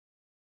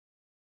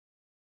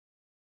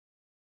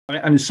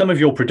And some of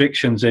your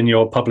predictions in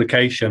your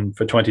publication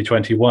for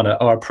 2021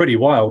 are pretty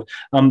wild.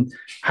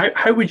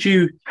 How would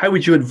you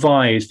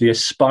advise the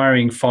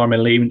aspiring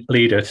pharma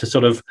leader to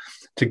sort of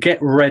to get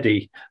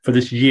ready for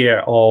this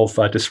year of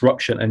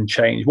disruption and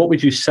change? What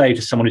would you say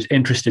to someone who's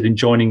interested in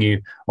joining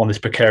you on this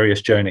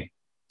precarious journey?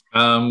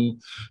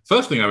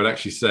 First thing I would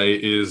actually say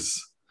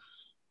is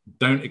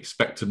don't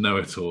expect to know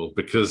it all,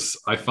 because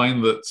I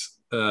find that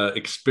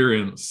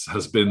experience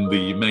has been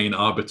the main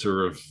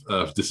arbiter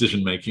of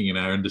decision making in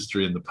our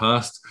industry in the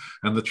past.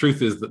 And the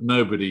truth is that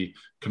nobody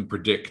can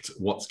predict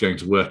what's going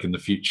to work in the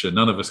future.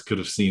 None of us could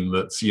have seen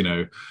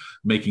that,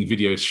 making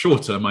videos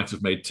shorter might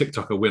have made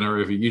TikTok a winner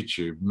over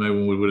YouTube. No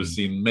one would have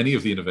seen many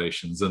of the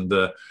innovations. And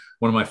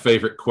one of my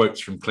favorite quotes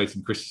from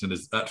Clayton Christensen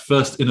is, "At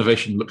first,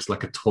 innovation looks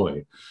like a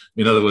toy."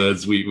 In other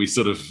words, we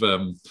sort of,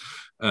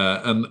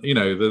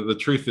 the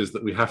truth is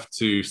that we have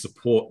to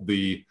support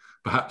the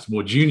perhaps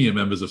more junior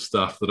members of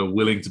staff that are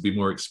willing to be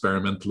more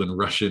experimental and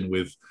rush in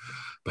with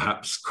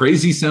perhaps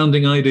crazy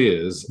sounding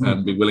ideas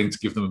and be willing to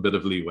give them a bit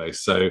of leeway.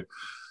 So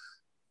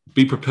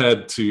be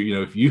prepared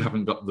to, if you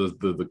haven't got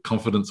the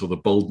confidence or the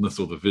boldness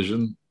or the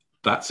vision,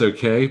 that's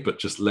okay, but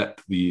just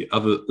let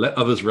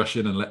others rush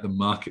in and let the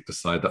market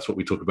decide. That's what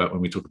we talk about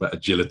when we talk about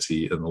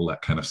agility and all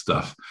that kind of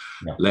stuff.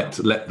 Yeah. Let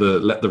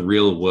the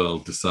real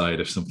world decide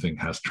if something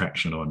has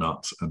traction or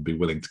not, and be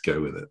willing to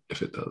go with it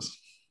if it does.